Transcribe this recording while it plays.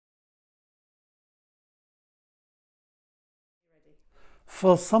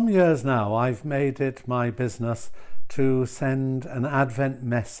For some years now, I've made it my business to send an Advent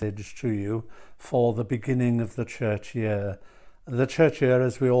message to you for the beginning of the church year. The church year,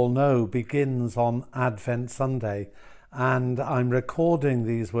 as we all know, begins on Advent Sunday, and I'm recording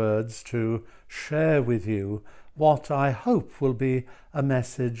these words to share with you what I hope will be a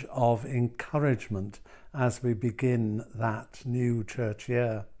message of encouragement as we begin that new church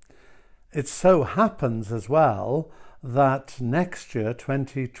year. It so happens as well that next year,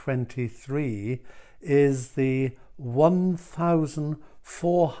 2023, is the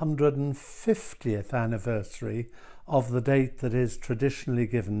 1450th anniversary of the date that is traditionally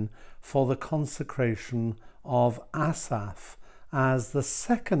given for the consecration of Asaph as the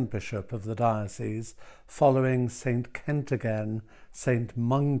second bishop of the diocese, following St. Kentigern, St.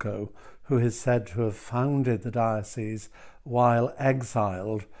 Mungo, who is said to have founded the diocese while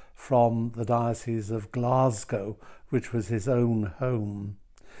exiled from the Diocese of Glasgow, which was his own home.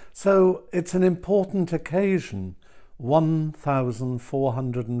 So it's an important occasion,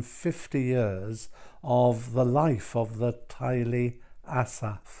 1450 years of the life of the Taili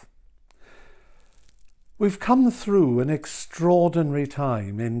Asaph. We've come through an extraordinary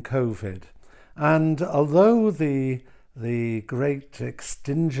time in COVID, and although the great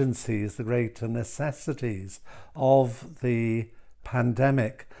exigencies, the great necessities of the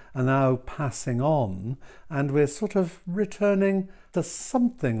pandemic are now passing on, and we're sort of returning to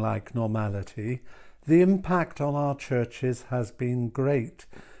something like normality, the impact on our churches has been great.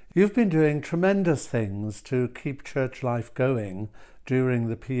 You've been doing tremendous things to keep church life going during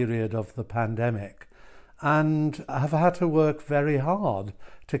the period of the pandemic, and have had to work very hard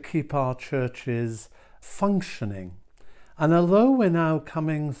to keep our churches functioning. And although we're now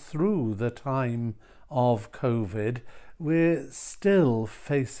coming through the time of COVID, we're still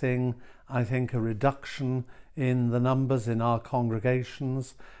facing, I think, a reduction in the numbers in our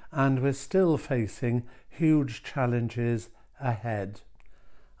congregations, and we're still facing huge challenges ahead.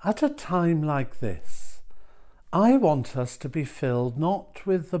 At a time like this, I want us to be filled not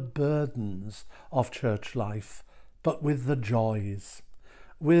with the burdens of church life, but with the joys.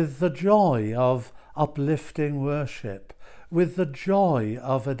 With the joy of uplifting worship, with the joy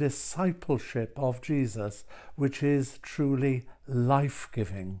of a discipleship of Jesus, which is truly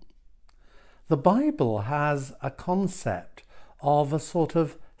life-giving. The Bible has a concept of a sort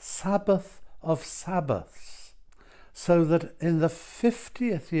of Sabbath of Sabbaths, so that in the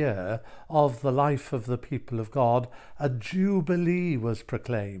 50th year of the life of the people of God, a jubilee was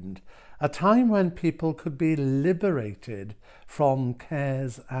proclaimed, a time when people could be liberated from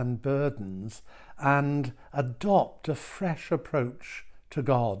cares and burdens and adopt a fresh approach to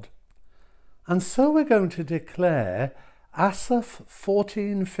God. And so we're going to declare Asaph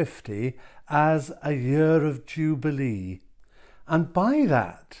 1450 as a year of jubilee. And by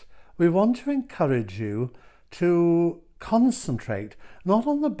that, we want to encourage you to concentrate not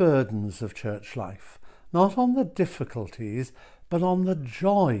on the burdens of church life, not on the difficulties, but on the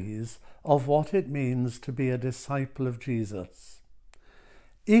joys of what it means to be a disciple of Jesus.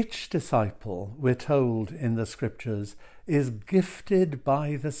 Each disciple, we're told in the scriptures, is gifted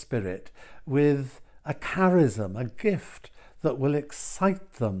by the Spirit with a charism, a gift that will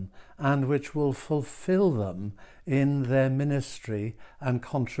excite them and which will fulfill them in their ministry and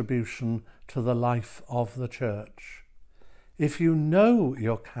contribution to the life of the church. If you know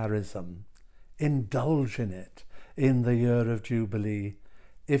your charism, indulge in it in the year of Jubilee.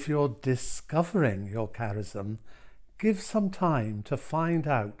 If you're discovering your charism, give some time to find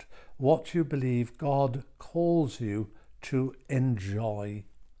out what you believe God calls you to enjoy.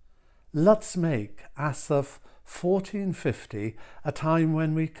 Let's make Asaph 1450 a time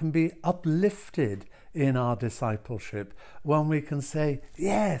when we can be uplifted in our discipleship, when we can say,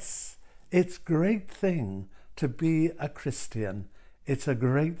 yes, it's a great thing to be a Christian. It's a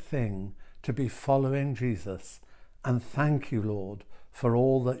great thing to be following Jesus. And thank you, Lord, for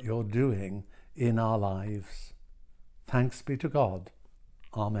all that you're doing in our lives. Thanks be to God.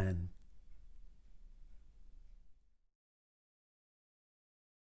 Amen.